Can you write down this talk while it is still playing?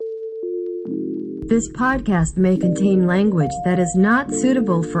This podcast may contain language that is not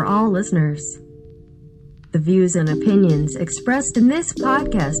suitable for all listeners. The views and opinions expressed in this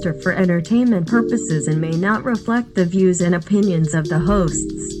podcast are for entertainment purposes and may not reflect the views and opinions of the hosts.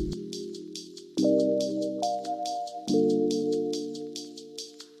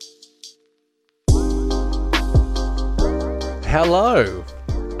 Hello,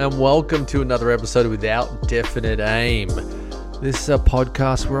 and welcome to another episode of Without Definite Aim. This is a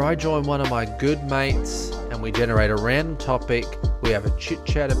podcast where I join one of my good mates and we generate a random topic, we have a chit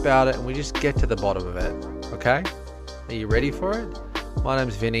chat about it, and we just get to the bottom of it. Okay? Are you ready for it? My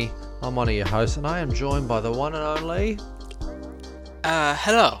name's Vinny, I'm one of your hosts, and I am joined by the one and only...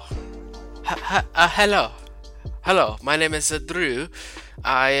 Hello. Hello, my name is Drew.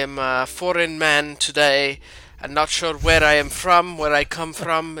 I am a foreign man today. I'm not sure where I am from. Where I come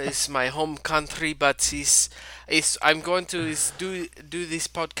from is my home country, but I'm going to do this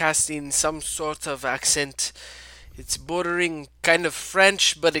podcast in some sort of accent. It's bordering kind of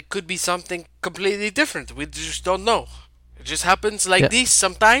French, but it could be something completely different. We just don't know. It just happens like this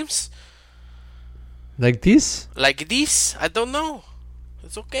sometimes. Like this? Like this? I don't know.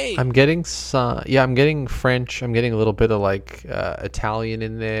 It's okay. I'm getting I'm getting French. I'm getting a little bit of Italian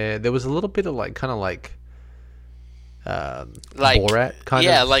in there. There was a little bit of Borat kind of.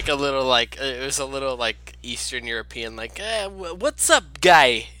 Yeah, like a little it was a little Eastern European, what's up,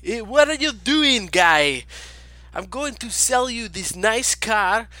 guy? What are you doing, guy? I'm going to sell you this nice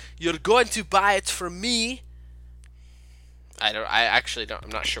car. You're going to buy it from me. I'm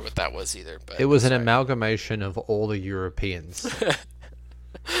not sure what that was either. But it was an amalgamation of all the Europeans.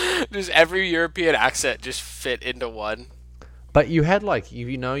 Does every European accent just fit into one? But you had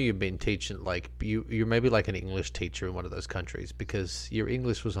you've been teaching you're maybe like an English teacher in one of those countries because your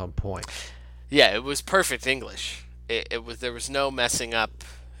English was on point. Yeah, it was perfect English. There was no messing up.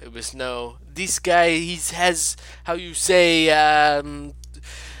 It was no this guy has how you say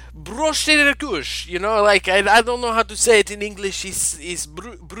brushnekush, I don't know how to say it in English. Is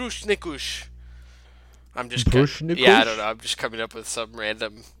brushnekush. I'm just I don't know. I'm just coming up with some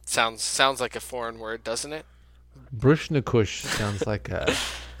random sounds like a foreign word, doesn't it? Brushnekush sounds like a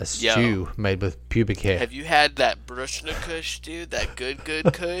stew made with pubic hair. Have you had that brushnekush, dude? That good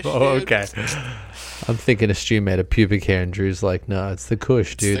kush, Oh, dude? okay. I'm thinking a stew made of pubic hair, and Drew's like, no, it's the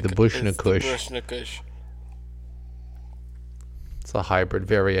kush, dude, the brushnekush. It's the brushnekush. It's a hybrid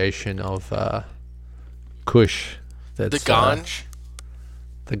variation of kush. That's, the ganj?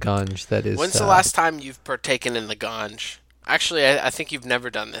 The ganj, that is... When's the last time you've partaken in the ganj? Actually, I think you've never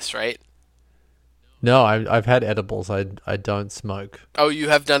done this, right? No, I've had edibles. I don't smoke. Oh, you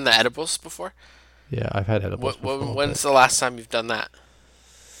have done the edibles before? Yeah, I've had edibles before. When's the last time you've done that?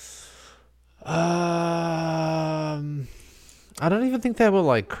 I don't even think they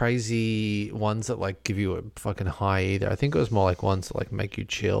were crazy ones that give you a fucking high either. I think it was more ones that make you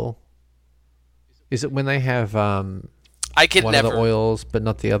chill. Is it when they have I can one never of the oils but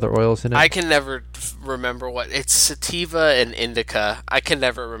not the other oils in it? I can never remember what it's sativa and indica. I can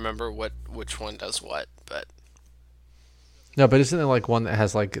never remember which one does what, but no, but isn't there one that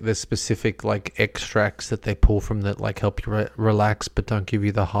has the specific extracts that they pull from that help you relax but don't give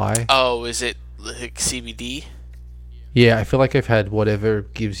you the high? Oh, is it CBD? Yeah, I feel like I've had whatever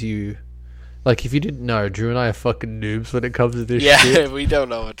gives you... if you didn't know, Drew and I are fucking noobs when it comes to this shit. Yeah, we don't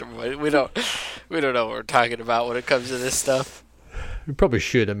know we don't know what we're talking about when it comes to this stuff. We probably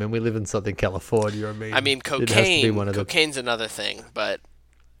should. I mean, we live in Southern California. I mean, cocaine's another thing, but...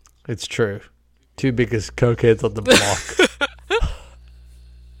 It's true. Two biggest cokeheads on the block.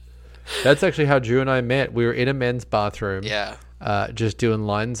 That's actually how Drew and I met. We were in a men's bathroom. Yeah. Just doing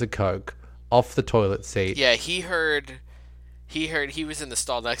lines of coke off the toilet seat. Yeah, he was in the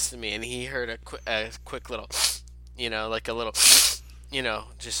stall next to me, and he heard a quick little,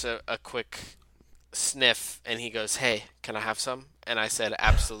 just a quick sniff, and he goes, "Hey, can I have some?" And I said,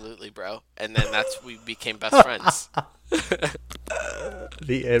 "Absolutely, bro." And then we became best friends.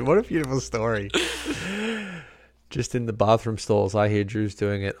 The end. What a beautiful story. Just in the bathroom stalls, I hear Drew's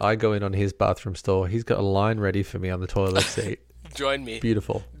doing it. I go in on his bathroom stall. He's got a line ready for me on the toilet seat. Join me.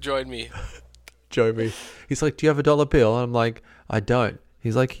 Beautiful. Join me. Join me. He's like, "Do you have a dollar bill?" And I'm like, "I don't."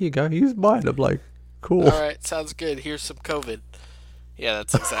 He's like, "Here you go. Use mine." I'm like, "Cool." All right, sounds good. Here's some COVID. Yeah,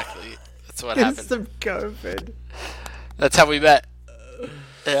 that's what happened. Here's some COVID. That's how we met.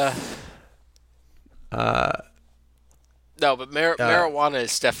 Yeah. No, but marijuana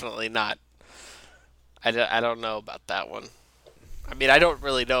is definitely not. I don't know about that one. I mean, I don't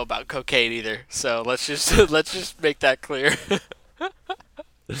really know about cocaine either. So let's just make that clear.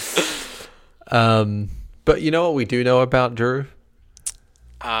 But you know what we do know about, Drew?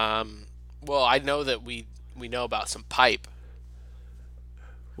 Well, I know that we know about some pipe.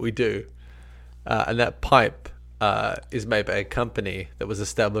 We do. And that pipe is made by a company that was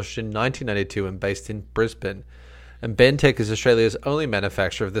established in 1992 and based in Brisbane. And Bentech is Australia's only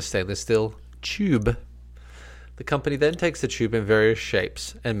manufacturer of the stainless steel tube. The company then takes the tube in various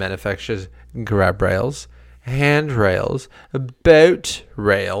shapes and manufactures grab rails, handrails, boat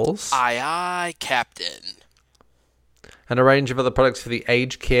rails, Aye, aye, Captain. and a range of other products for the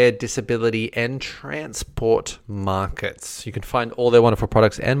aged care, disability, and transport markets. You can find all their wonderful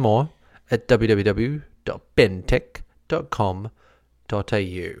products and more at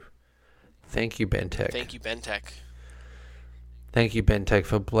www.bentech.com.au. Thank you, Bentech. Thank you, Bentech. Thank you, Bentech,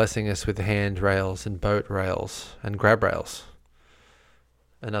 for blessing us with handrails and boat rails and grab rails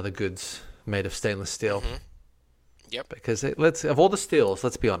and other goods made of stainless steel. Mm-hmm. Yep. Because of all the steels,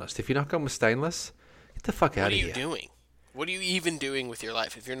 let's be honest, if you're not going with stainless, get the fuck out of here. What are you doing? What are you even doing with your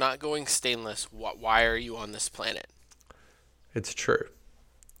life? If you're not going stainless, why are you on this planet? It's true.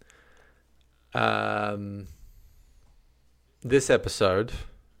 This episode,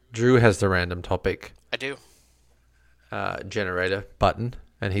 Drew has the random topic I do. generator button,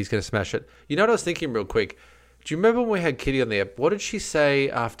 and he's going to smash it. You know what I was thinking real quick? Do you remember when we had Kitty on the app? What did she say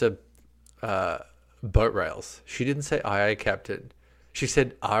after boat rails? She didn't say aye, aye, Captain. She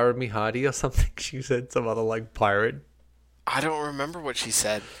said Ara me hardy or something. She said some other like pirate. I don't remember what she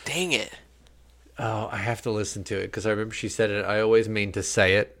said. Dang it. Oh, I have to listen to it because I remember she said it. I always mean to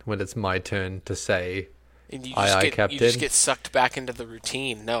say it when it's my turn to say And you aye, just aye, get, Captain. You just get sucked back into the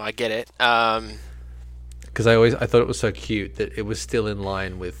routine. No, I get it. Because I thought it was so cute that it was still in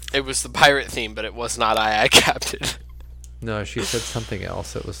line with. It was the pirate theme, but it was not aye, aye, Captain. No, she said something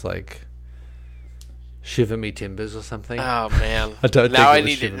else. It was like shiver me timbers or something. Oh man. I don't now think I it was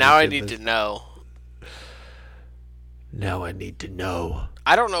need to. shiver Now me I need timbers. to know. Now I need to know.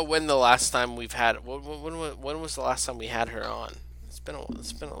 I don't know when the last time we've had. When was the last time we had her on? It's been a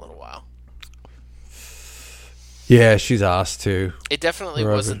little while. Yeah, she's asked to. It definitely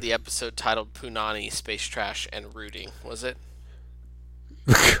We're wasn't over. the episode titled Punani, Space Trash, and Rooting, was it?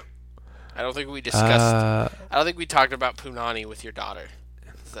 I don't think we discussed. I don't think we talked about Punani with your daughter.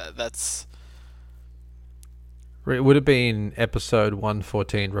 That's It would have been episode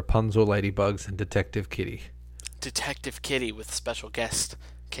 114, Rapunzel, Ladybugs, and Detective Kitty. Detective Kitty with special guest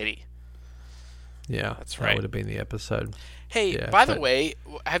Kitty. Yeah, That's that right. would have been the episode. Hey, Yeah, by the but- way,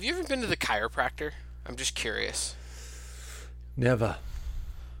 have you ever been to the chiropractor? I'm just curious. Never.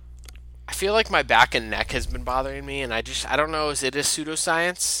 I feel like my back and neck has been bothering me, and I don't know, is it a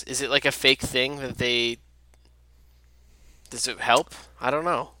pseudoscience? Is it like a fake thing that they... Does it help? I don't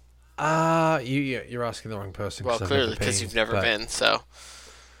know. You're asking the wrong person. Well, 'cause I've clearly, never because been, you've never but been, so...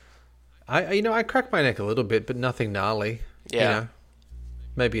 I crack my neck a little bit, but nothing gnarly. Yeah.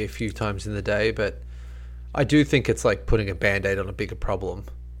 Maybe a few times in the day, but I do think it's like putting a band-aid on a bigger problem.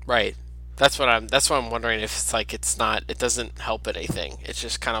 Right. That's what I'm wondering if it's like it doesn't help at anything. It's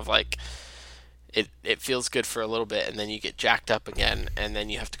just kind of like it feels good for a little bit and then you get jacked up again and then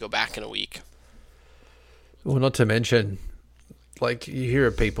you have to go back in a week. Well, not to mention, like, you hear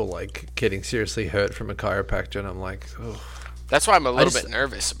of people like getting seriously hurt from a chiropractor, and I'm like, oh. That's why I'm a little just- bit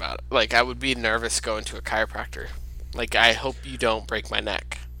nervous about it. Like I would be nervous going to a chiropractor. Like I hope you don't break my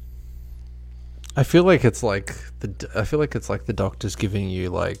neck. I feel like it's like the doctor's giving you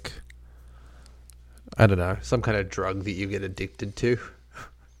like, I don't know, some kind of drug that you get addicted to.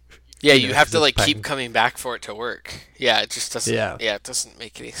 Yeah, You you know, have to just like pain. keep coming back for it to work. Yeah, it just doesn't. Yeah. Yeah, it doesn't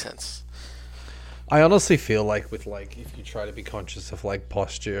make any sense. I honestly feel like with like if you try to be conscious of like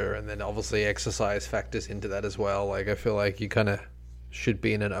posture and then obviously exercise factors into that as well, like I feel like you kind of should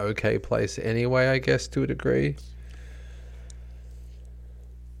be in an okay place anyway, I guess, to a degree.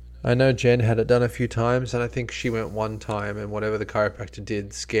 I know Jen had it done a few times, and I think she went one time, and whatever the chiropractor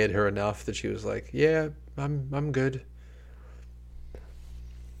did scared her enough that she was like, "Yeah, I'm good."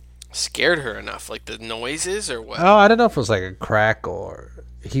 Scared her enough, like the noises or what? Oh, I don't know if it was like a crack or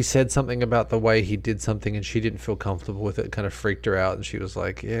he said something about the way he did something, and she didn't feel comfortable with it. It kind of freaked her out, and she was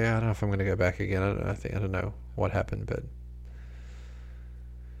like, "Yeah, I don't know if I'm going to go back again. I don't know what happened, but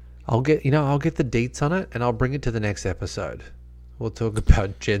I'll get the deets on it, and I'll bring it to the next episode. We'll talk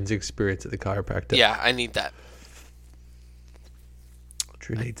about Jen's experience at the chiropractor. Yeah, I need that.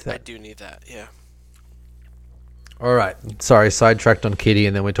 Drew needs I that. do need that. Yeah. All right. Sorry, sidetracked on Kitty,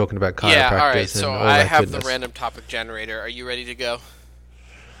 and then we're talking about chiropractors. Yeah. All right. and So all I that have goodness. the random topic generator. Are you ready to go?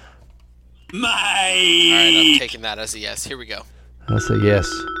 Mate! All right. I'm taking that as a yes. Here we go. That's a yes.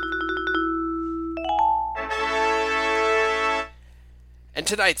 And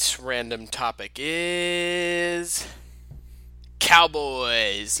tonight's random topic is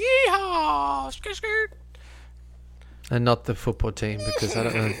Cowboys. Yeehaw! Skirt, skirt. And not the football team, because I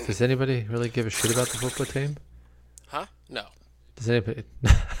don't know. Does anybody really give a shit about the football team? Huh? No. Does anybody?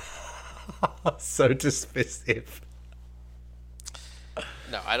 So dismissive.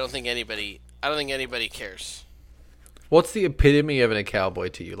 No, I don't think anybody cares. What's the epitome of a cowboy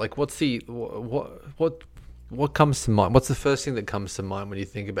to you? Like, what's the what comes to mind? What's the first thing that comes to mind when you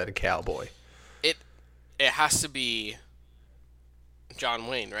think about a cowboy? It has to be John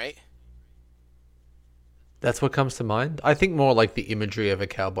Wayne, right? That's what comes to mind. I think more like the imagery of a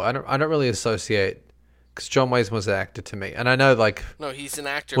cowboy. I don't really associate, because John Wayne was an actor to me, and I know like No, he's an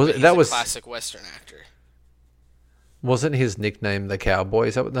actor, Was but it- he's that a was- classic Western actor. wasn't his nickname the Cowboy?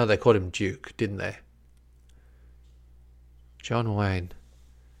 Is that no? They called him Duke, didn't they? John Wayne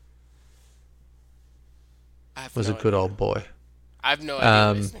I have was no a good idea. old boy. I have no idea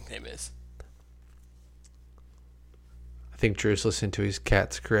what his nickname is. I think Drew's listening to his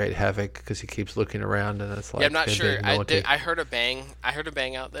cats create havoc because he keeps looking around, and it's like Yeah, I'm not they're sure. being I naughty. heard a bang. I heard a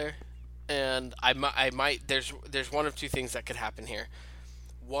bang out there, and I might. There's one of two things that could happen here.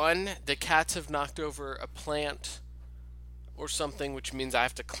 One, the cats have knocked over a plant or something, which means I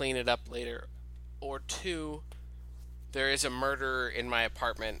have to clean it up later. Or two, there is a murder in my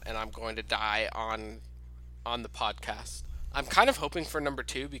apartment, and I'm going to die on the podcast. I'm kind of hoping for number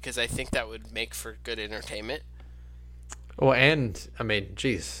two because I think that would make for good entertainment. Well, and I mean,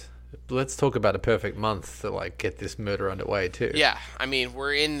 geez, let's talk about a perfect month to like get this murder underway too. Yeah, I mean,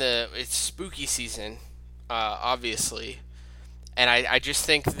 it's spooky season, obviously. And I just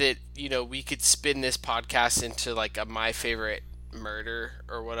think that, we could spin this podcast into like a My Favorite Murder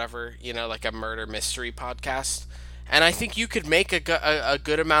or whatever, like a murder mystery podcast. And I think you could make a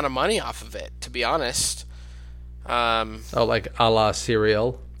good amount of money off of it, to be honest. Oh, like a la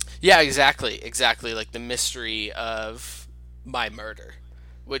Serial. Yeah, exactly. Like the mystery of my murder,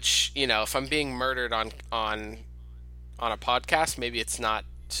 which, if I'm being murdered on a podcast, maybe it's not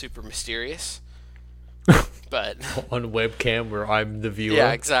super mysterious. But On webcam where I'm the viewer.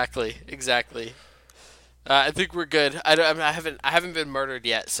 yeah, exactly. I think we're good. I haven't been murdered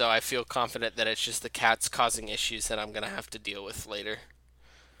yet, so I feel confident that it's just the cats causing issues that I'm gonna have to deal with later.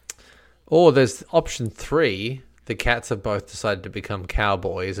 Or there's option 3. The cats have both decided to become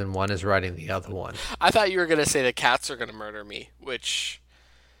cowboys, and one is riding the other one. I thought you were gonna say the cats are gonna murder me, which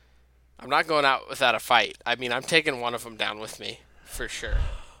I'm not going out without a fight. I mean, I'm taking one of them down with me for sure.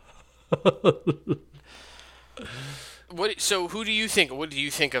 So who do you think? What do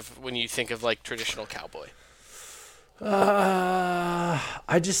you think of when you think of like traditional cowboy? You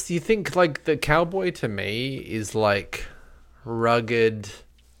think like the cowboy to me is like rugged,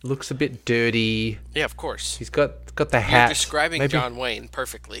 looks a bit dirty. Yeah, of course. He's got the You're hat. describing Maybe- John Wayne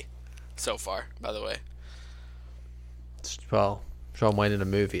perfectly so far, by the way. Well, John Wayne in a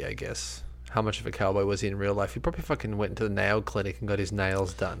movie, I guess. How much of a cowboy was he in real life? He probably fucking went into the nail clinic and got his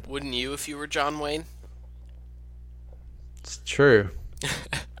nails done. Wouldn't you if you were John Wayne? It's true.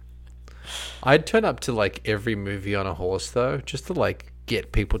 I'd turn up to like every movie on a horse though, just to like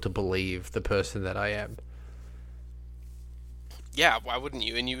get people to believe the person that I am. Yeah, why wouldn't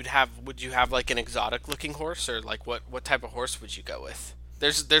you? And would you have like an exotic looking horse, or like what type of horse would you go with?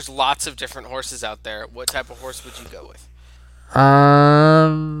 There's lots of different horses out there. What type of horse would you go with?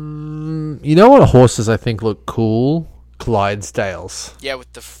 You know what horses I think look cool? Clydesdales. Yeah,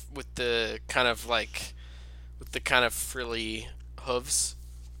 with the kind of frilly hooves.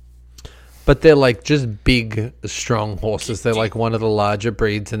 But they're like just big, strong horses. They're like one of the larger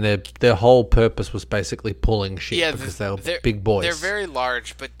breeds, and their whole purpose was basically pulling shit Yeah, because they were big boys. They're very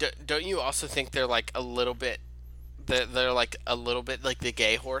large, but don't you also think they're like a little bit? They're like a little bit like the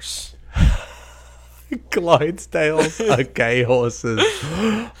gay horse. Clydesdales are gay horses.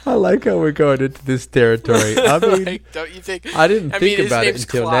 I like how we're going into this territory. I mean, Like, don't you think? I didn't think his about it name's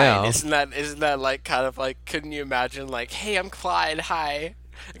until Clyde. now. Isn't that like kind of like? Couldn't you imagine like, hey, I'm Clyde. Hi,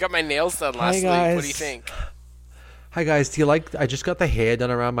 I got my nails done last week. What do you guys. think? Hi guys, do you like? I just got the hair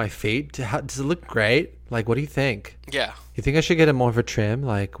done around my feet. Does it look great? Like, what do you think? Yeah. You think I should get a more of a trim?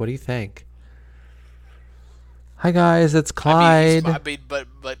 Like, what do you think? Hi guys, it's Clyde.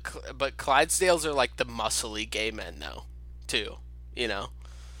 But Clydesdales are like the muscly gay men though, too. You know.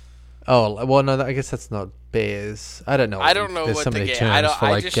 Oh well, no, I guess that's not bears. I don't know. I don't know There's what so the many gay. terms I don't. for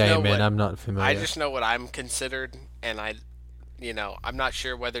I like just gay know men. what. I'm not familiar. I just know what I'm considered, and I'm not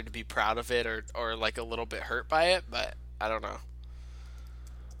sure whether to be proud of it or like a little bit hurt by it, but I don't know.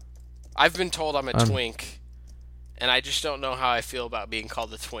 I've been told I'm a twink, and I just don't know how I feel about being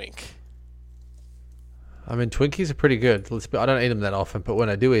called a twink. I mean, Twinkies are pretty good. I don't eat them that often, but when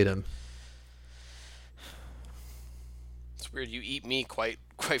I do eat them, It's weird. You eat me quite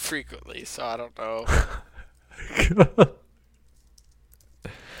frequently, so I don't know.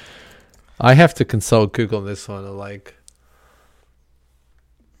 I have to consult Google on this one.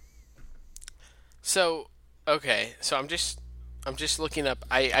 So okay, so I'm just looking up.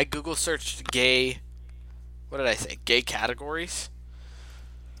 I Google searched gay. What did I say? Gay categories.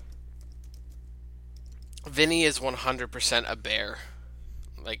 Vinny is 100% a bear,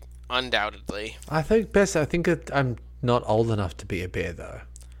 like undoubtedly. I think I'm not old enough to be a bear though.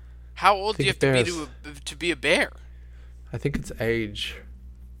 How old do you have to be to be a bear? I think it's age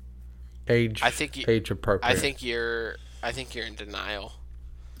appropriate. I think you're in denial.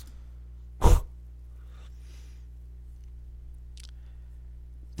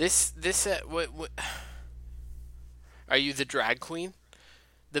 This what are you, the drag queen?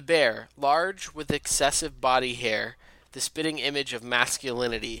 The bear, large with excessive body hair, the spitting image of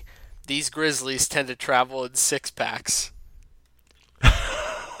masculinity. These grizzlies tend to travel in six-packs.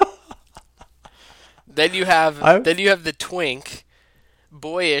 Then you have the twink,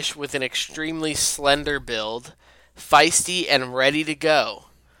 boyish with an extremely slender build, feisty and ready to go.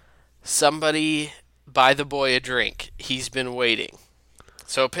 Somebody buy the boy a drink. He's been waiting.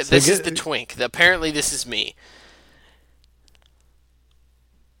 So this is the twink. Apparently this is me.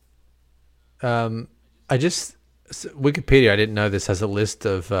 Wikipedia, I didn't know this, has a list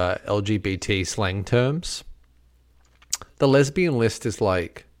of LGBT slang terms. The lesbian list is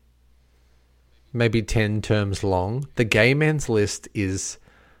like maybe 10 terms long. The gay man's list has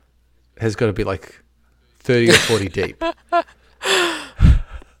got to be like 30 or 40 deep.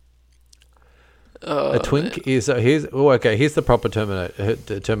 A twink is here's the proper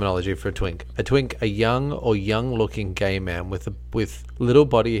terminology for a twink. A twink, a young or young-looking gay man with little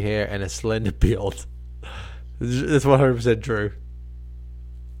body hair and a slender build. That's 100% true.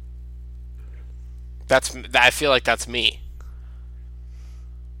 I feel like that's me.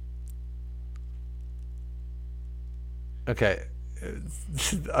 Okay,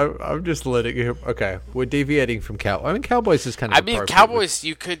 I'm just letting you. Okay, we're deviating from cow. I mean, cowboys is kind of. Cowboys.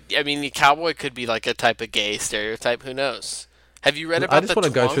 The cowboy could be like a type of gay stereotype. Who knows? Have you read about? I just want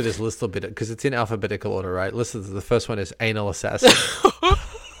to go through this list a little bit because it's in alphabetical order, right? Listen, the first one is anal assassin.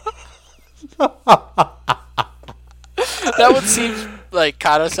 That one seems like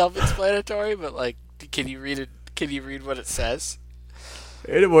kind of self-explanatory, but like, can you read it? Can you read what it says?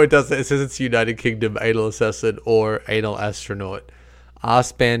 It does. It says it's United Kingdom anal assassin or anal astronaut.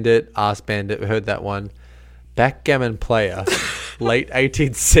 Arse bandit. Heard that one. Backgammon player. Late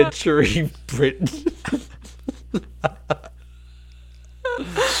 18th century Britain.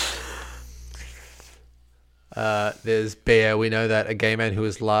 There's bear. We know that. A gay man who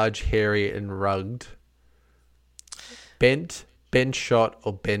is large, hairy, and rugged. Bent shot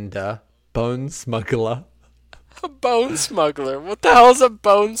or bender. Bone smuggler. A bone smuggler? What the hell is a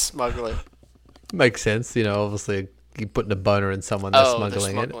bone smuggler? Makes sense. Obviously you're putting a boner in someone, they're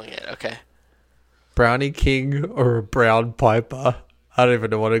smuggling it. Okay. Brownie king or a brown piper. I don't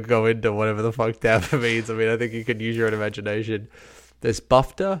even want to go into whatever the fuck that means. I mean, I think you can use your own imagination. There's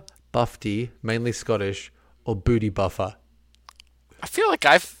bufter, bufty, mainly Scottish, or booty buffer. I feel like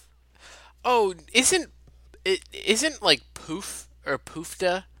isn't like poof or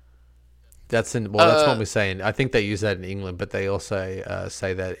poofda? That's what we're saying. I think they use that in England, but they also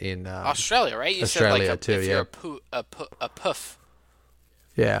say that in Australia, right? You Australia said like too. You're a poof.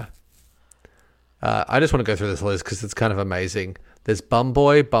 Yeah. I just want to go through this list because it's kind of amazing. There's bum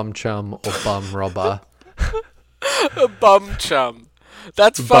boy, bum chum, or bum robber. A bum chum.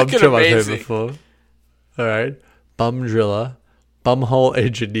 That's fucking bum chum amazing. I've heard before. All right. Bum driller, bumhole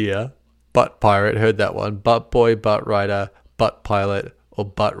engineer, butt pirate. Heard that one. Butt boy, butt rider, butt pilot, or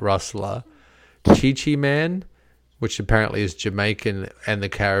butt rustler. Chi-Chi man, which apparently is Jamaican and the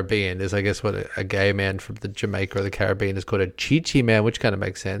Caribbean, is I guess what a gay man from the Jamaica or the Caribbean is called a Chi-Chi man, which kind of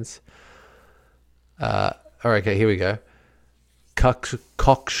makes sense. All right, okay, here we go.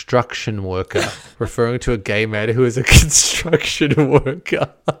 Construction worker, referring to a gay man who is a construction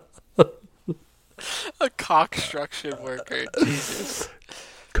worker. A construction worker, Jesus.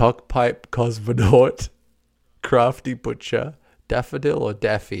 Cockpipe cosmonaut, crafty butcher, daffodil or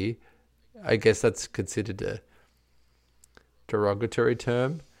daffy. I guess that's considered a derogatory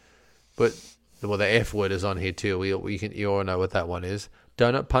term, but the F word is on here too. You all know what that one is.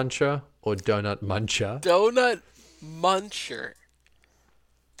 Donut puncher or donut muncher. Donut muncher.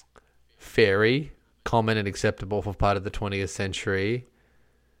 Fairy, common and acceptable for part of the 20th century.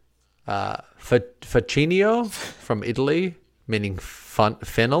 Facinio from Italy, meaning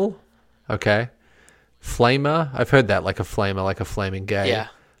fennel. Okay. Flamer, I've heard that, like a flamer, like a flaming gay. Yeah.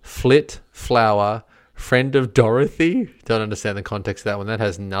 Flit, flower, Friend of Dorothy. Don't understand the context of that one. That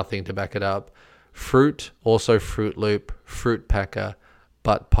has nothing to back it up. Fruit, also Fruit Loop, Fruit Packer,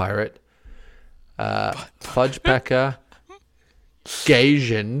 Butt Pirate, Fudge Packer,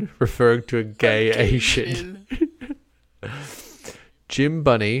 Gaysian, referring to a gay Asian. Gym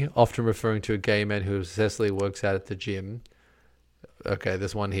Bunny, often referring to a gay man who obsessively works out at the gym. Okay,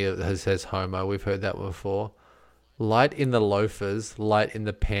 this one here that says homo. We've heard that one before. Light in the loafers, light in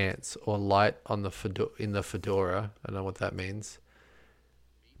the pants, or light on the in the fedora. I don't know what that means.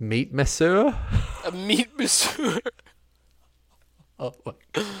 Meat masseur? A meat masseur. Oh my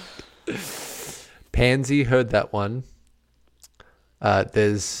God. Pansy, heard that one.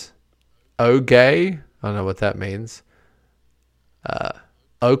 There's O-gay. I don't know what that means.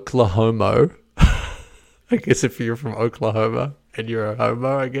 Oklahoma. I guess if you're from Oklahoma and you're a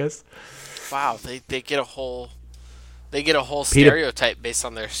homo, I guess. Wow, they get a whole stereotype based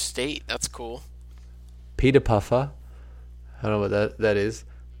on their state. That's cool. Peter Puffer. I don't know what that is.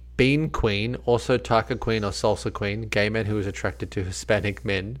 Bean Queen, also Taco Queen or Salsa Queen, gay man who is attracted to Hispanic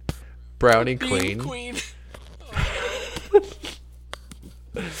men. Brownie Bean Queen. Queen.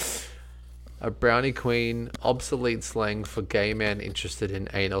 A brownie queen, obsolete slang for gay man interested in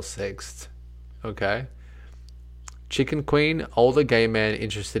anal sex. Okay. Chicken queen, older gay man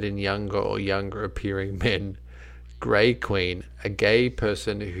interested in younger or younger appearing men. Grey queen, a gay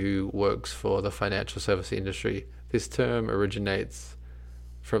person who works for the financial service industry. This term originates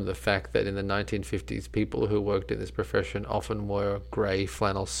from the fact that in the 1950s, people who worked in this profession often wore grey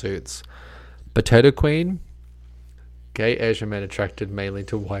flannel suits. Potato queen, gay Asian man attracted mainly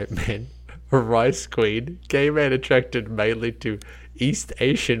to white men. Rice queen, gay man attracted mainly to East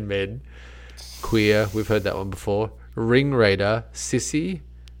Asian men. Queer, we've heard that one before. Ring raider, sissy,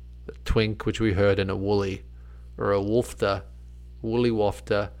 twink, which we heard, and a woolly, or a wolfter, woolly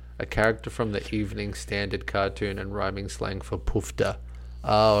wafter, a character from the Evening Standard cartoon and rhyming slang for poofter.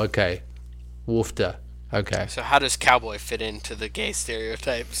 Oh, okay. Woofter. Okay. So how does cowboy fit into the gay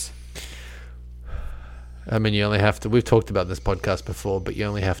stereotypes? I mean, you only have to... We've talked about this podcast before, but you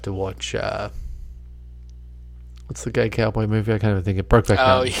only have to watch... what's the gay cowboy movie? I can't even think of... Brokeback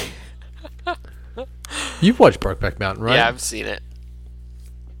Mountain. Yeah. You've watched Brokeback Mountain, right? Yeah, I've seen it.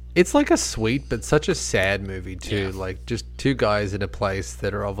 It's like a sweet but such a sad movie too. Yeah. Like just two guys in a place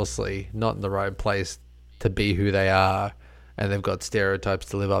that are obviously not in the right place to be who they are, and they've got stereotypes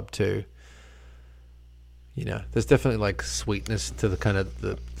to live up to. You know, there's definitely like sweetness to the kind of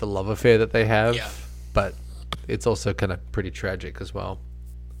the love affair that they have, Yeah. but it's also kind of pretty tragic as well.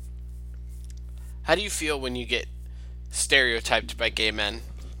 How do you feel when you get stereotyped by gay men?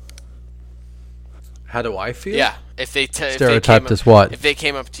 How do I feel? Yeah, if they Stereotyped as what? If they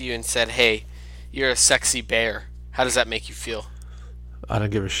came up to you and said, "Hey, you're a sexy bear," how does that make you feel? I don't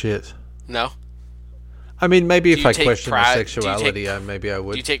give a shit. No. I mean, maybe if you I take question my pride- sexuality, maybe I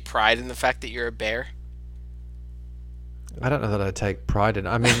would. Do you take pride in the fact that you're a bear? I don't know that I take pride in.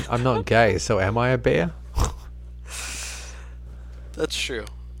 I mean, I'm not gay, so am I a bear? That's true.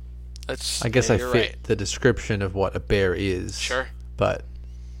 I guess I you're fit right. the description of what a bear is. Sure. But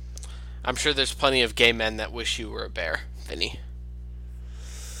I'm sure there's plenty of gay men that wish you were a bear, Vinny.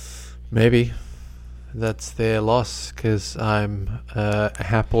 maybe that's their loss, because I'm a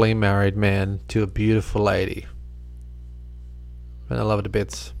happily married man to a beautiful lady. And I love her to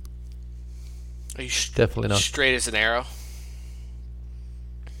bits. Are you Definitely not. straight as an arrow?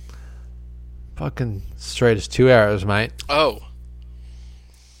 Fucking straight as 2 arrows, mate. Oh.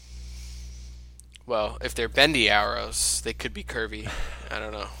 Well, if they're bendy arrows, they could be curvy. I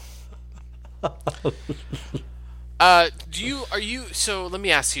don't know. So let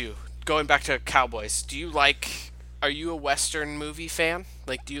me ask you, going back to cowboys, are you a Western movie fan?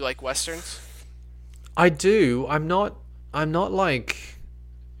 Like, do you like Westerns? I do. I'm not like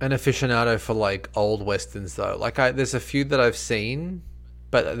an aficionado for like old westerns though. Like there's a few that I've seen,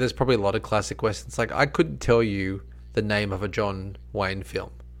 but there's probably a lot of classic westerns. Like I couldn't tell you the name of a John Wayne film.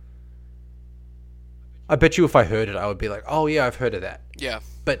 I bet you if I heard it, I would be like, "Oh yeah, I've heard of that." Yeah.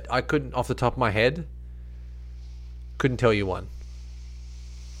 But I couldn't, off the top of my head, couldn't tell you one.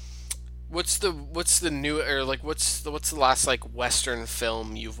 What's the new, or like what's the last like Western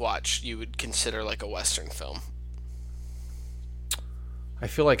film you've watched you would consider like a Western film? I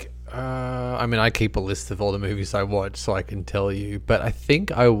feel like, I mean, I keep a list of all the movies I watch so I can tell you. But I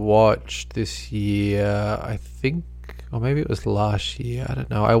think I watched this year, or maybe it was last year, I don't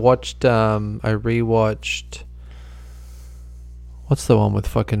know. I rewatched, what's the one with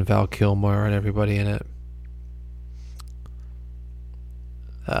fucking Val Kilmer and everybody in it?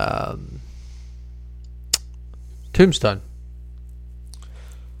 Tombstone.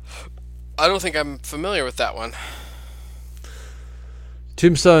 I don't think I'm familiar with that one.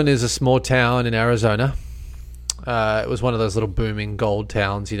 Tombstone is a small town in Arizona. It was one of those little booming gold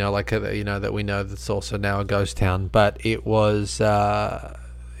towns, that we know that's also now a ghost town. But it was the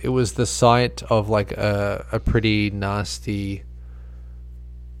site of like a pretty nasty.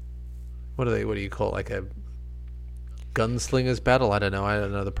 What do you call it? Like a gunslingers battle? I don't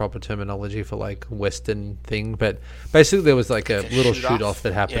know the proper terminology for like Western thing, but basically there was like a little shoot off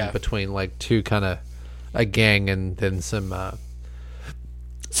that happened between like two kind of a gang and then some other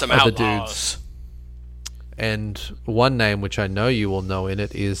outlaws. Dudes. And one name which I know you will know in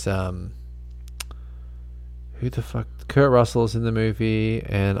it is who the fuck? Kurt Russell's in the movie,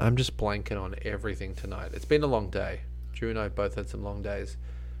 and I'm just blanking on everything tonight. It's been a long day. Drew and I both had some long days.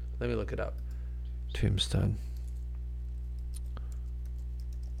 Let me look it up. Tombstone.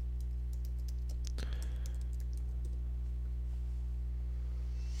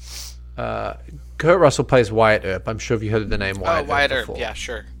 Kurt Russell plays Wyatt Earp. I'm sure you heard the name Wyatt Earp. Wyatt Earp, before. yeah,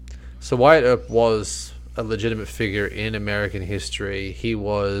 sure. So Wyatt Earp was a legitimate figure in American history. He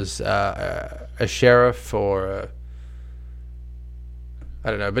was a sheriff or I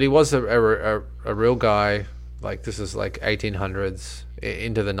don't know, but he was a real guy. Like this is like 1800s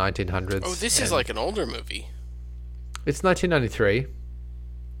into the 1900s. Oh, this is like an older movie. It's 1993.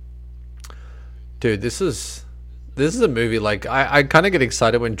 Dude, this is a movie. Like I kind of get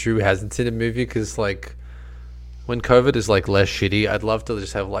excited when Drew hasn't seen a movie because like when COVID is like less shitty, I'd love to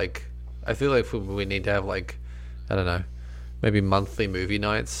just have like. I feel like we need to have like, I don't know, maybe monthly movie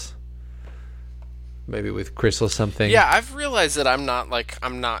nights, maybe with Chris or something. Yeah, I've realized that I'm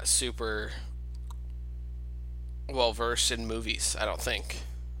not super well versed in movies. I don't think.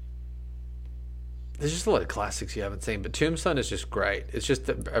 There's just a lot of classics you haven't seen, but Tombstone is just great. It's just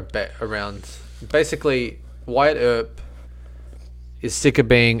a bet around. Basically, Wyatt Earp is sick of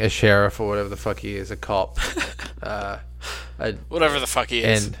being a sheriff or whatever the fuck he is, a cop. Whatever the fuck he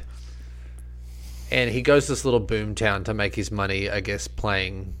is. And he goes to this little boom town to make his money, I guess,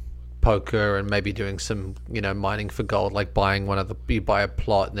 playing poker and maybe doing some, mining for gold, like you buy a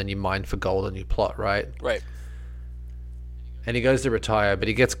plot and then you mine for gold and you plot, right? Right. And he goes to retire, but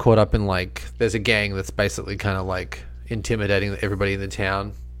he gets caught up in like, there's a gang that's basically kind of like intimidating everybody in the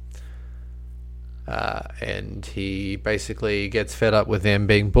town. And he basically gets fed up with them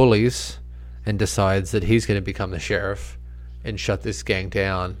being bullies and decides that he's going to become the sheriff and shut this gang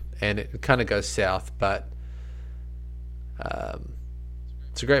down. And it kind of goes south, but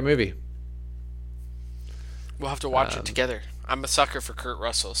it's a great movie. We'll have to watch it together. I'm a sucker for Kurt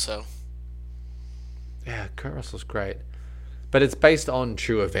Russell, so. Yeah, Kurt Russell's great. But it's based on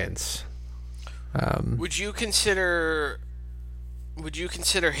true events. Would you consider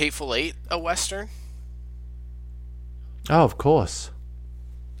Hateful Eight a Western? Oh, of course.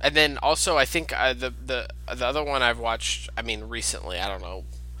 And then also, I think the other one I've watched, recently, I don't know,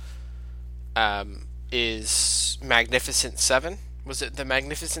 is Magnificent Seven. Was it The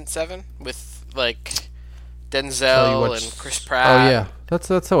Magnificent Seven with like Denzel and Chris Pratt? Oh yeah,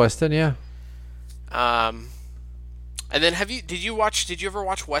 that's a Western, yeah. And then did you ever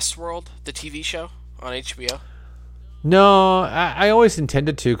watch Westworld, the TV show on HBO? No, I always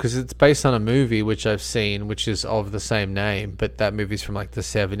intended to because it's based on a movie which I've seen, which is of the same name, but that movie's from like the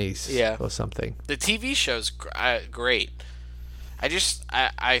 70s or something. The TV show's great.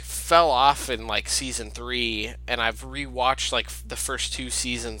 I fell off in like season 3, and I've rewatched like the first 2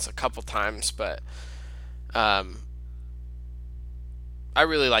 seasons a couple times, but I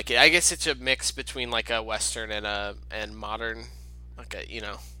really like it. I guess it's a mix between like a Western and modern, like a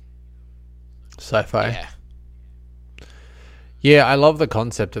sci-fi. Yeah. Yeah, I love the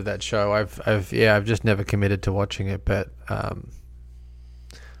concept of that show. I've just never committed to watching it, but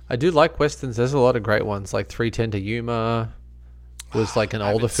I do like westerns. There's a lot of great ones, like 3:10 to Yuma was like an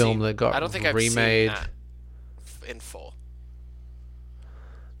older film that got remade. I don't think I've seen that in full.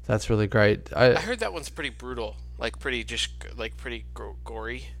 That's really great. I heard that one's pretty brutal, like pretty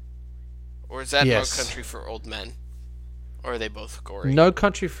gory. Or is that No Country for Old Men? Or are they both gory? No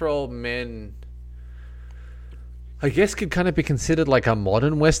Country for Old Men, I guess, could kind of be considered like a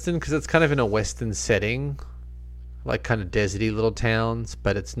modern western because it's kind of in a western setting, like kind of deserty little towns,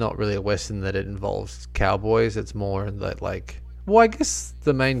 but it's not really a western that it involves cowboys. It's more that like, well, I guess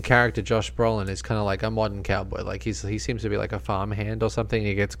the main character Josh Brolin is kind of like a modern cowboy. Like he seems to be like a farmhand or something.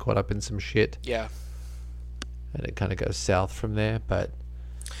 He gets caught up in some shit. Yeah. And it kind of goes south from there, but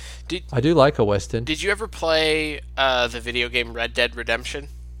I do like a western. Did you ever play the video game Red Dead Redemption?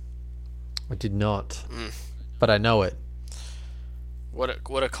 I did not. But I know it. What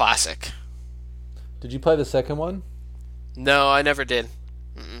a classic. Did you play the second one? No, I never did.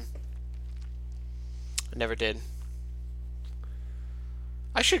 never did.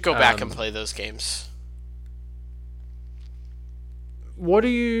 I should go back and play those games. What do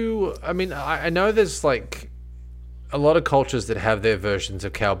you... I mean, I know there's, like, a lot of cultures that have their versions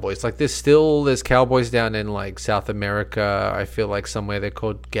of cowboys. Like, there's cowboys down in, like, South America. I feel like somewhere they're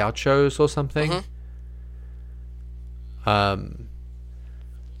called gauchos or something. Mm-hmm.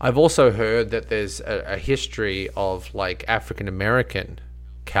 I've also heard that there's a history of, like, African-American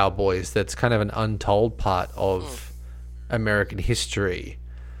cowboys that's kind of an untold part of American history.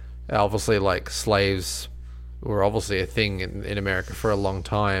 Obviously, like, slaves were obviously a thing in America for a long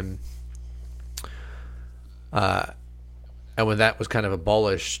time. And when that was kind of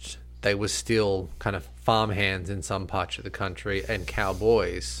abolished, they were still kind of farmhands in some parts of the country and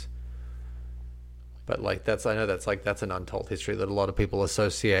cowboys. But, like, that's an untold history that a lot of people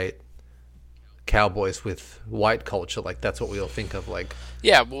associate cowboys with white culture. Like, that's what we all think of, like,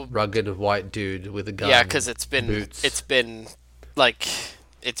 rugged white dude with a gun. Yeah, because it's been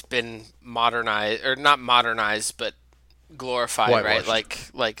modernized, or not modernized, but glorified, right?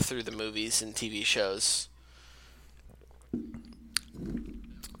 Like through the movies and TV shows.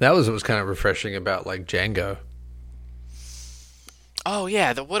 That was what was kind of refreshing about, like, Django. Oh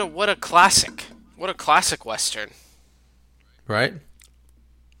yeah, what a classic! What a classic Western. Right?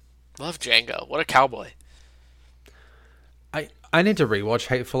 Love Django. What a cowboy. I need to rewatch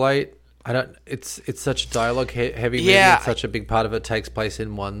Hateful Eight. It's such a dialogue heavy movie. Yeah, and such a big part of it takes place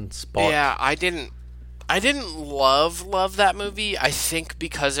in one spot. Yeah, I didn't love that movie. I think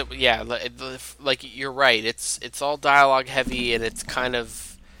because like you're right. It's all dialogue heavy, and it's kind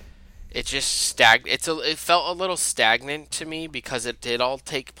of, it just it felt a little stagnant to me because it did all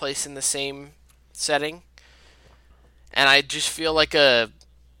take place in the same setting, and I just feel like I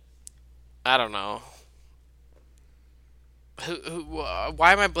don't know.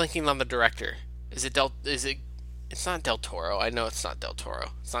 Why am I blanking on the director? It's not Del Toro. I know it's not Del Toro.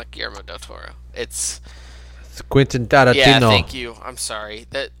 It's not Guillermo del Toro. It's Quentin Tarantino. Yeah, thank you. I'm sorry.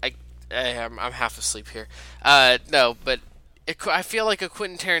 I'm half asleep here. No, but I feel like a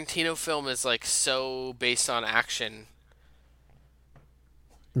Quentin Tarantino film is, like, so based on action.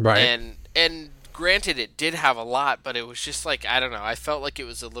 Right. And granted, it did have a lot, but it was just, like, I don't know. I felt like it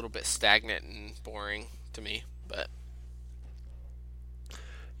was a little bit stagnant and boring to me, but...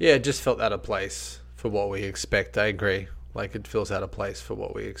 Yeah, it just felt out of place for what we expect. I agree. Like, it feels out of place for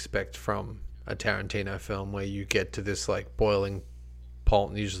what we expect from a Tarantino film, where you get to this, like, boiling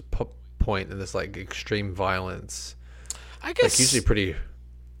point and this, like, extreme violence. I guess, like, usually pretty...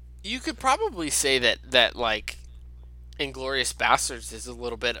 You could probably say that like, Inglourious Basterds is a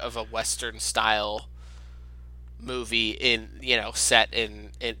little bit of a Western style movie set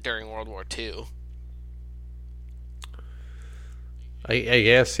in during World War II. I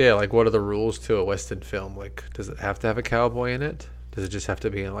guess, yeah. Like, what are the rules to a Western film? Like, does it have to have a cowboy in it? Does it just have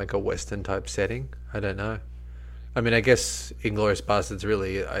to be in, like, a Western type setting? I don't know. I mean, I guess Inglourious Basterds,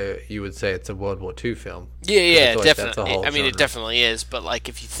 really, you would say it's a World War II film. Yeah, definitely. I mean, it definitely is. But, like,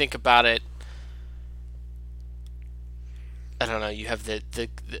 if you think about it, I don't know. You have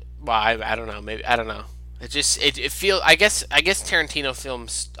well, I don't know. Maybe I don't know. It feels. I guess Tarantino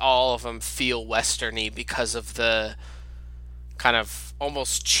films, all of them feel Westerny because of the kind of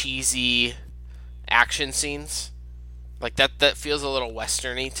almost cheesy action scenes. Like, that feels a little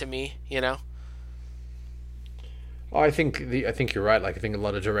Westerny to me, you know? I think you're right. Like, I think a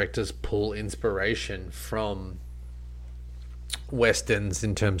lot of directors pull inspiration from Westerns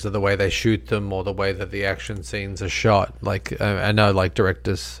in terms of the way they shoot them or the way that the action scenes are shot. Like, I know, like,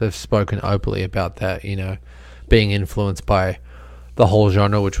 directors have spoken openly about that, you know, being influenced by the whole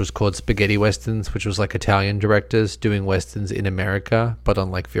genre, which was called spaghetti westerns, which was, like, Italian directors doing westerns in America, but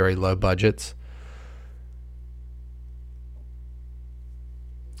on, like, very low budgets.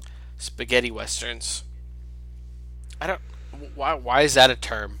 Spaghetti westerns. Why is that a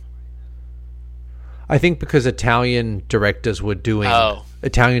term? I think because Italian directors were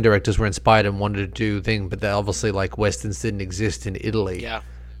inspired and wanted to do things, but they obviously, like, westerns didn't exist in Italy. Yeah.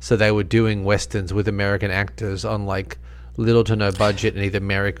 So they were doing westerns with American actors on, like, little to no budget in either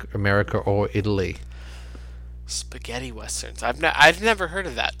America or Italy. Spaghetti westerns. I've never heard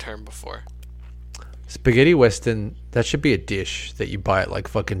of that term before. Spaghetti western, that should be a dish that you buy at, like,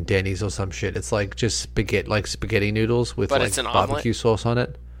 fucking Denny's or some shit. It's like just spaghetti noodles with, like, barbecue sauce on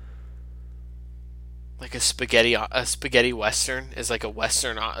it. Like a spaghetti western is like a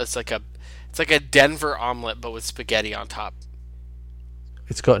western. It's like a Denver omelet, but with spaghetti on top.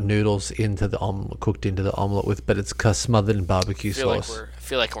 It's got noodles cooked into the omelet but it's smothered in barbecue sauce. I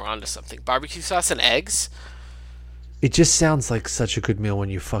feel like we're onto something. Barbecue sauce and eggs. It just sounds like such a good meal when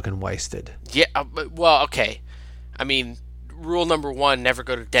you're fucking wasted. Yeah, well, okay. I mean, rule number 1, never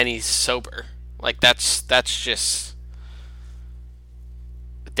go to Denny's sober. Like, that's just...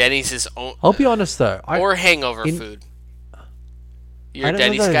 Denny's is... I'll be honest, though. Or hangover food. You're I a don't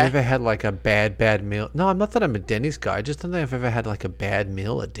Denny's know that guy? I've ever had, like, a bad meal. No, I'm not that I'm a Denny's guy. I just don't think I've ever had, like, a bad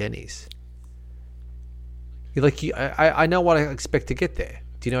meal at Denny's. I know what I expect to get there.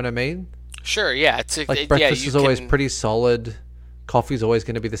 Do you know what I mean? Sure, yeah. Breakfast is always pretty solid. Coffee's always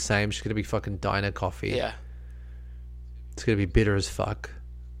going to be the same. It's going to be fucking diner coffee. Yeah. It's going to be bitter as fuck.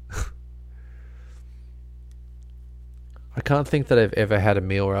 I can't think that I've ever had a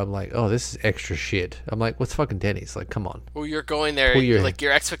meal where I'm like, oh, this is extra shit. I'm like, what's fucking Denny's? Like, come on. Well, you're going there, like,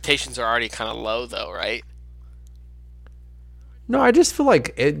 your expectations are already kind of low, though, right? No, I just feel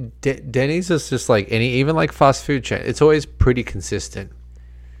like Denny's is just like even like fast food chain. It's always pretty consistent.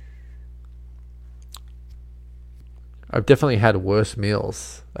 I've definitely had worse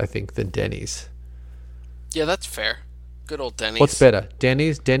meals, I think, than Denny's. Yeah, that's fair. Good old Denny's. What's better,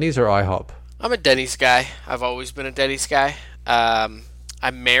 Denny's or IHOP? I'm a Denny's guy. I've always been a Denny's guy. I'm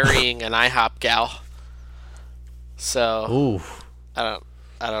marrying an IHOP gal. So, ooh, I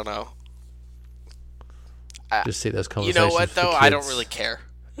don't know. Just see those You conversations. know what, though? I don't really care.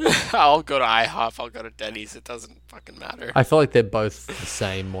 I'll go to IHOP. I'll go to Denny's. It doesn't fucking matter. I feel like they're both the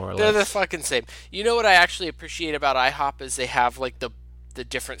same, more or They're the less. fucking same. You know what I actually appreciate about IHOP is they have, like, the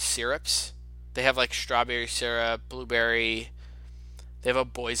different syrups. They have, like, strawberry syrup, blueberry. They have a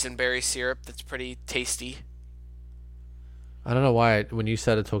boysenberry syrup that's pretty tasty. I don't know why, when you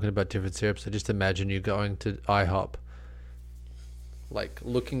started talking about different syrups, I just imagine you going to IHOP, like,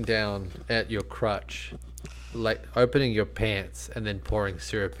 looking down at your crutch, like, opening your pants, and then pouring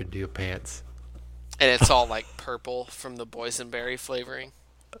syrup into your pants. And it's all, like, purple from the boysenberry flavoring.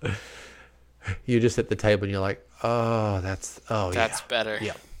 You're just at the table and you're like, that's better.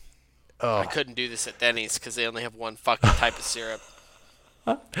 Yeah. Oh. I couldn't do this at Denny's because they only have one fucking type of syrup.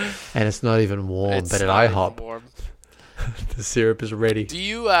 And it's not even warm, It's but at not even IHOP, warm. the syrup is ready. Do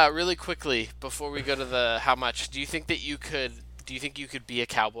you really quickly before we go to the how much? Do you think you could be a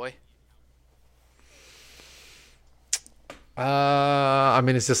cowboy? I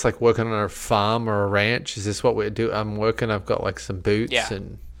mean, is this like working on a farm or a ranch? Is this what we do? I'm working. I've got like some boots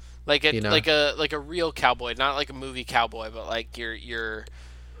and like a real cowboy, not like a movie cowboy, but like you're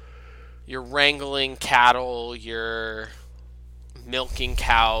wrangling cattle, you're milking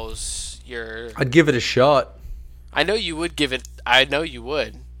cows, I'd give it a shot. I know you would give it. I know you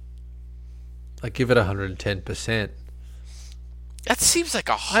would. I'd give it 110%. That seems like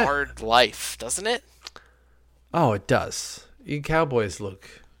a hard life, doesn't it? Oh, it does. You cowboys look.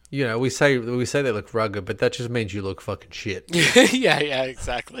 You know, we say they look rugged, but that just means you look fucking shit. yeah,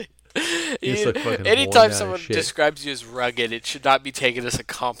 exactly. You just look fucking worn Anytime down someone as shit. describes you as rugged, it should not be taken as a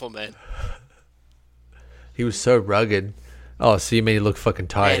compliment. He was so rugged. Oh, so you mean he looked fucking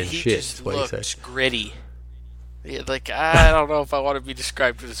tired Man, and he shit? just That's what you looked say. gritty. Yeah, like, I don't know if I want to be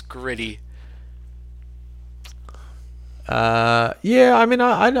described as gritty. Yeah. I mean,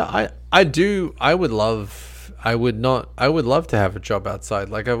 I do. I would love to have a job outside.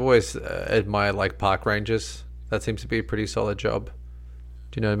 Like, I've always admired like park rangers. That seems to be a pretty solid job.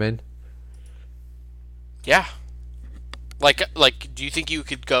 Do you know what I mean? Yeah. Like, do you think you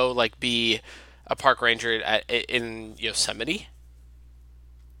could go like be a park ranger in Yosemite?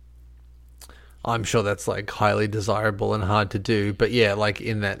 I'm sure that's like highly desirable and hard to do, but yeah, like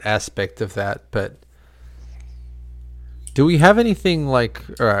in that aspect of that. But do we have anything like?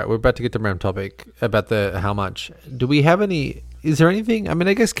 All right, we're about to get to the random topic about the how much. Do we have any? Is there anything? I mean,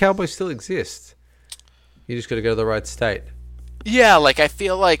 I guess cowboys still exist. You just got to go to the right state. Yeah, like I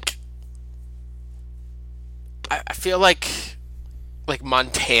feel like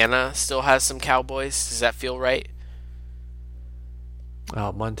Montana still has some cowboys. Does that feel right?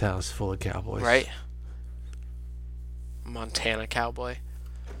 Oh, Montana's full of cowboys. Right? Montana cowboy.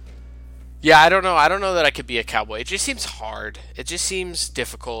 Yeah, I don't know. I don't know that I could be a cowboy. It just seems hard. It just seems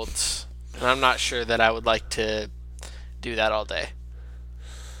difficult. And I'm not sure that I would like to do that all day.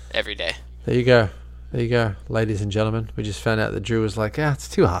 Every day. There you go. There you go. Ladies and gentlemen, we just found out that Drew was like, it's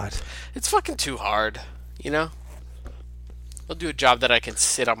too hard. It's fucking too hard, you know? I'll do a job that I can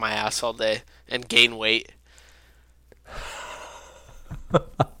sit on my ass all day and gain weight.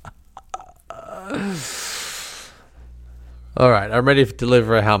 All right, I'm ready to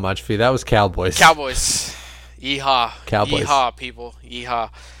deliver a how much for you. That was Cowboys. Cowboys. Yeehaw. Cowboys. Yeehaw, people. Yeehaw.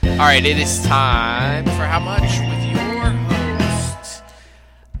 All right, it is time for How Much with your host,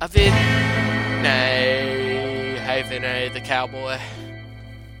 Vinay. Hey, Vinay, the cowboy.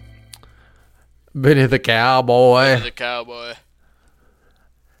 Benny the cowboy. The cowboy.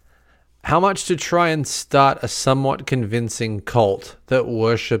 How much to try and start a somewhat convincing cult that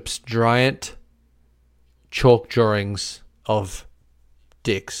worships giant chalk drawings of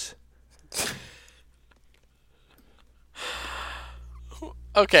dicks?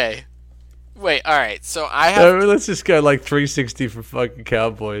 Okay. Wait, alright, so I have... Let's just go like 360 for fucking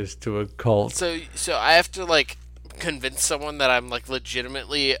cowboys to a cult. So I have to, like, convince someone that I'm, like,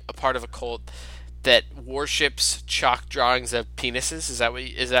 legitimately a part of a cult that worships chalk drawings of penises? Is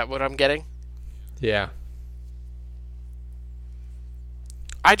that what I'm getting? Yeah.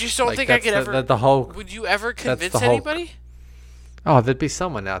 I just don't think I could ever... The whole... Would you ever convince the whole- anybody? Oh, there'd be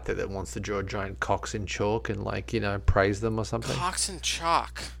someone out there that wants to draw giant cocks in chalk and, like, praise them or something. Cocks and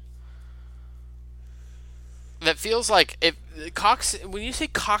chalk. That feels like... Cocks... When you say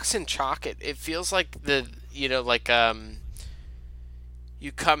cocks and chalk, it feels like you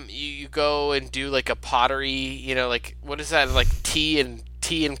go and do, like, a pottery, like, what is that, like, tea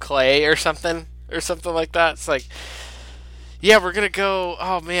and clay or something like that. It's like, yeah, we're gonna go.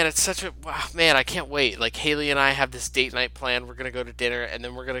 Oh man, it's such a wow, man. I can't wait. Like, Haley and I have this date night planned. We're gonna go to dinner and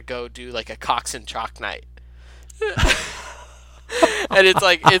then we're gonna go do like a cocks and chalk night. And it's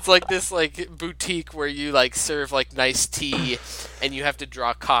like this like boutique where you like serve like nice tea and you have to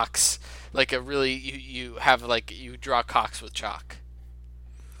draw cocks. Like you draw cocks with chalk.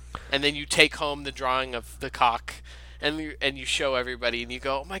 And then you take home the drawing of the cock and you show everybody and you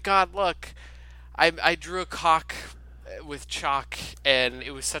go, "Oh my god, look. I drew a cock with chalk and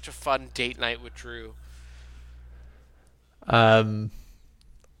it was such a fun date night with Drew." Cocks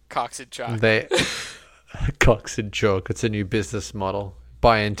and chalk. Cocks and chalk. It's a new business model.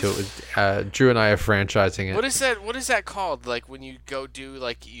 Buy into it. Drew and I are franchising it. What is that called? Like when you go do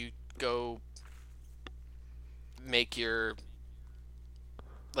like you go make your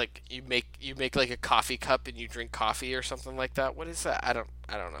like you make like a coffee cup and you drink coffee or something like that. What is that? I don't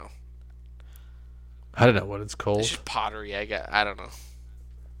know. I don't know what it's called. It's just pottery, I guess. I don't know.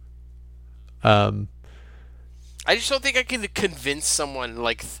 I just don't think I can convince someone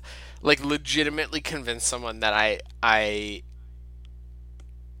like legitimately convince someone that I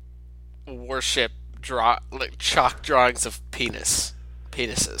worship like chalk drawings of penises.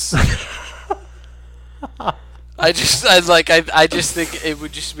 I just think it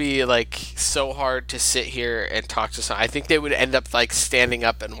would just be like so hard to sit here and talk to someone. I think they would end up like standing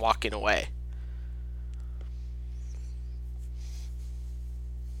up and walking away.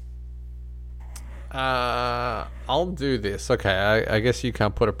 I'll do this. Okay, I guess you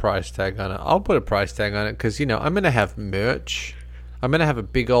can't put a price tag on it. I'll put a price tag on it because, I'm going to have merch. I'm going to have a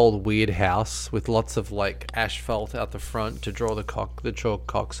big old weird house with lots of, like, asphalt out the front to draw the chalk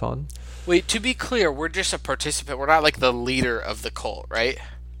cocks on. Wait, to be clear, we're just a participant. We're not, like, the leader of the cult, right?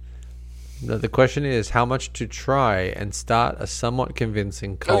 No, the question is how much to try and start a somewhat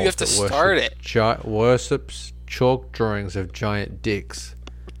convincing cult you have to start it. Worships chalk drawings of giant dicks.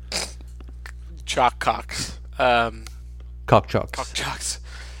 Chalk cocks. Cock chalks. Cock chalks.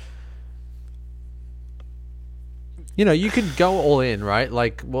 You could go all in, right?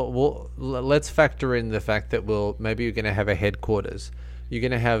 Like, let's factor in the fact that maybe you're going to have a headquarters. You're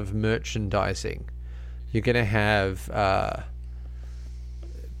going to have merchandising. You're going to have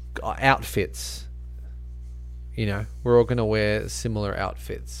outfits. We're all going to wear similar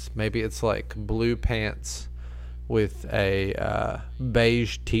outfits. Maybe it's like blue pants with a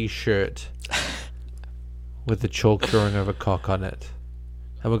beige t-shirt with a chalk drawing of a cock on it.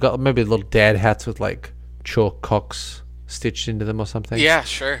 And we've got maybe little dad hats with like chalk cocks stitched into them or something. Yeah,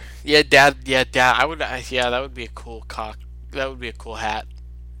 sure. Yeah, dad. That would be a cool cock. That would be a cool hat.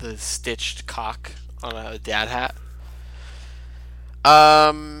 The stitched cock on a dad hat.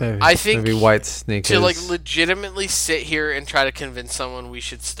 I think maybe white sneakers. To like legitimately sit here and try to convince someone we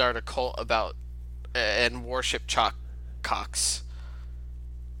should start a cult about and worship chalk cocks.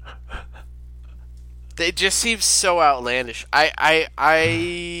 It just seems so outlandish.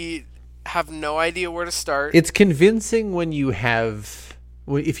 I have no idea where to start. It's convincing when you have,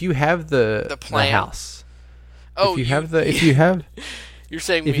 if you have the plan. The house. Oh, if you have. You're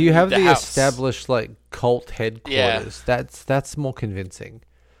saying if you have the house. established like cult headquarters, that's more convincing.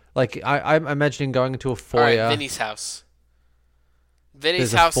 Like I'm imagining going into a foyer. All right, Vinny's house.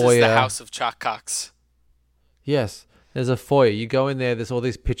 Vinny's house is the house of chalk cocks. Yes. There's a foyer. You go in there. There's all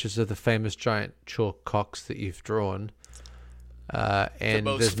these pictures of the famous giant chalk cocks that you've drawn, and the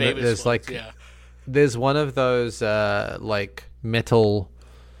most famous there's ones, like, there's one of those like metal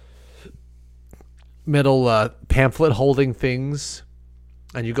pamphlet holding things,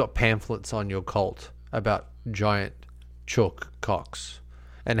 and you've got pamphlets on your cult about giant chalk cocks,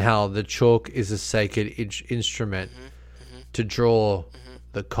 and how the chalk is a sacred instrument to draw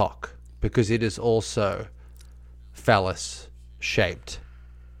the cock, because it is also phallus shaped.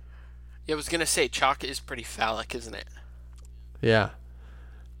 Yeah, I was gonna say chalk is pretty phallic, isn't it? Yeah.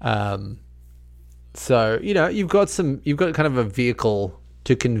 So, you've got kind of a vehicle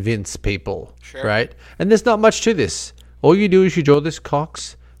to convince people, Sure. right? And there's not much to this. All you do is you draw this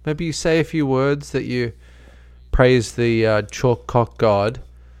cocks. Maybe you say a few words that you praise the chalk cock god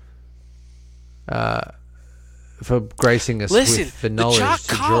for gracing us Listen, with the the knowledge chalk to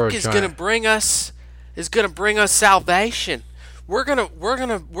draw cock a is giant. gonna bring us salvation. We're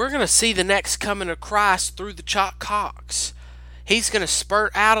gonna see the next coming of Christ through the chalk cocks. He's gonna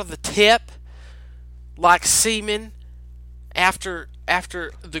spurt out of the tip like semen after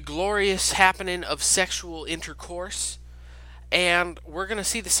the glorious happening of sexual intercourse, and we're gonna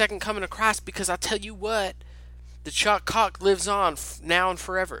see the second coming of Christ, because I tell you what, the chalk cock lives on now and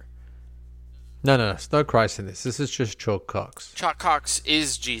forever. No, it's no Christ in this. This is just chalk cocks. Chalk cocks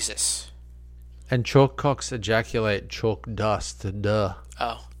is Jesus. And chalk cocks ejaculate chalk dust. Duh.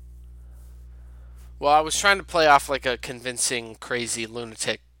 Oh. Well, I was trying to play off like a convincing, crazy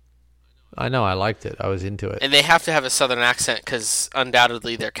lunatic. I know, I liked it. I was into it. And they have to have a southern accent because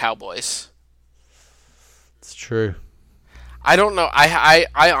undoubtedly they're cowboys. It's true. I don't know. I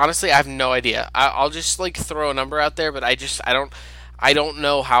honestly I have no idea. I'll just like throw a number out there, but I don't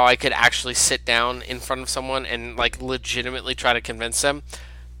know how I could actually sit down in front of someone and like legitimately try to convince them.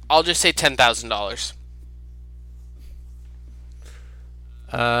 I'll just say $10,000.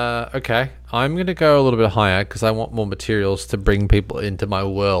 Okay. I'm going to go a little bit higher because I want more materials to bring people into my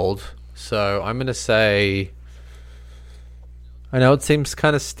world. So I'm going to say... I know it seems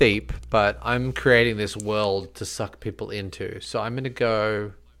kind of steep, but I'm creating this world to suck people into. So I'm going to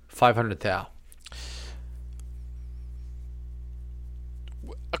go 500,000.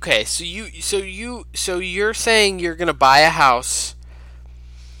 Okay, so you're saying you're gonna buy a house,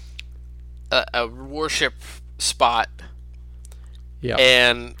 a worship spot, Yeah.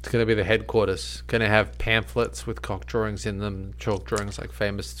 and It's going to be the headquarters. Going to have pamphlets with cock drawings in them, chalk drawings like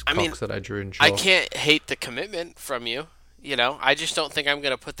famous cocks that I drew in chalk. I can't hate the commitment from you. I just don't think I'm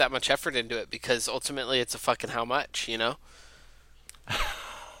gonna put that much effort into it, because ultimately it's a fucking how much,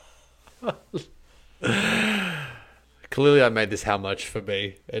 Clearly I made this how much for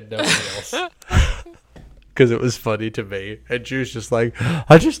me and no one else. Because it was funny to me. And Drew's just like,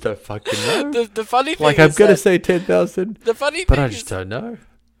 I just don't fucking know. The funny thing Like, is I'm going to that say 10,000, the funny but thing I is just don't know.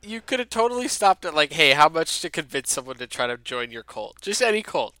 you could have totally stopped at like, hey, how much to convince someone to try to join your cult? Just any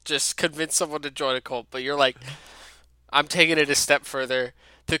cult. Just convince someone to join a cult. But you're like, I'm taking it a step further.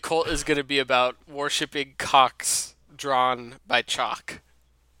 The cult is going to be about worshipping cocks drawn by chalk.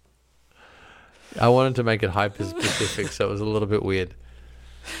 I wanted to make it hyper specific, so it was a little bit weird.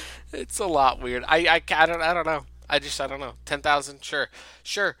 It's a lot weird. I don't know. I don't know. 10,000,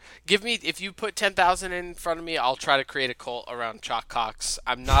 sure. Give me, if you put 10,000 in front of me, I'll try to create a cult around chalk cocks.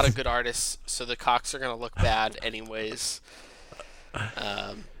 I'm not a good artist, so the cocks are gonna look bad anyways.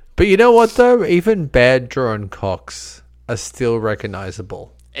 But you know what, though? Even bad drawn cocks are still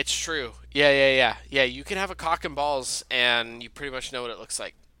recognizable. It's true. Yeah. You can have a cock and balls, and you pretty much know what it looks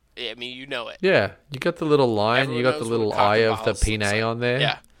like. I mean, you know it. Yeah, you got the little line, Everyone you got the knows what little a cock eye and of the balls looks pene like. on there.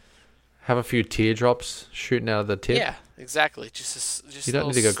 Yeah. Have a few teardrops shooting out of the tip. Yeah, exactly. Just You don't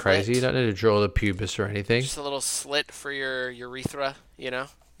need to go crazy. You don't need to draw the pubis or anything. Just a little slit for your urethra,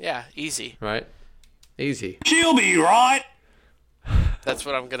 Yeah, easy. Right? Easy. She'll be right. That's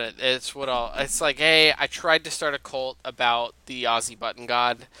what I'm gonna. It's like, hey, I tried to start a cult about the Aussie button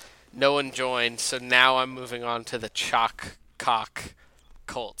god. No one joined, so now I'm moving on to the chalk cock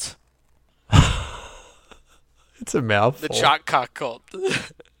cult. It's a mouthful. The chalk cock cult.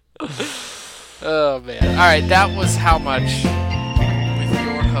 Oh man! All right, that was how much with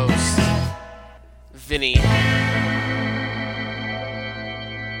your host, Vinny.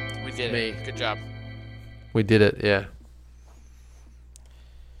 We did Me. it. Good job. We did it, yeah.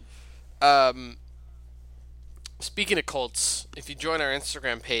 Speaking of cults, if you join our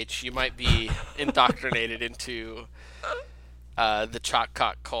Instagram page, you might be indoctrinated into the Chalk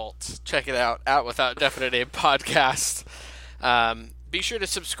Cock cult. Check it out, Without Definite Name podcast. Be sure to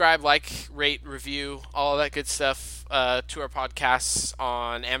subscribe, like, rate, review, all that good stuff to our podcasts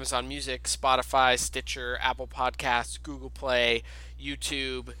on Amazon Music, Spotify, Stitcher, Apple Podcasts, Google Play,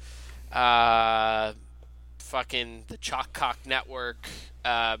 YouTube, fucking the Chalk Cock Network,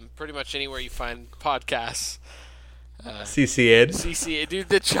 pretty much anywhere you find podcasts. CCN. Dude,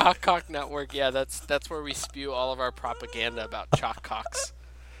 the Chalk Cock Network, yeah, that's where we spew all of our propaganda about chalk cocks.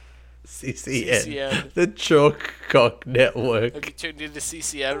 CCN. The Chalk Cock Network. Have you tuned into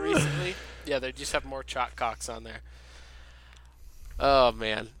CCN recently? Yeah, they just have more chalk cocks on there. Oh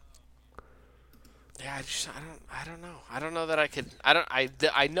man. Yeah, I don't know. I don't know that I could.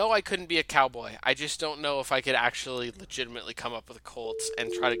 I know I couldn't be a cowboy. I just don't know if I could actually legitimately come up with a cult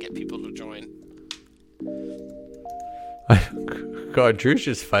and try to get people to join. God, Drew's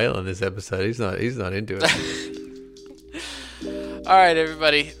just failing this episode. He's not into it. All right,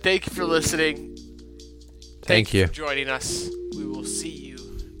 everybody. Thank you for listening. Thank you for joining us. We will see you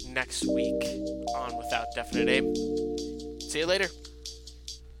next week on Without Definite Aim. See you later.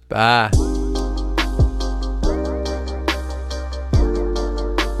 Bye.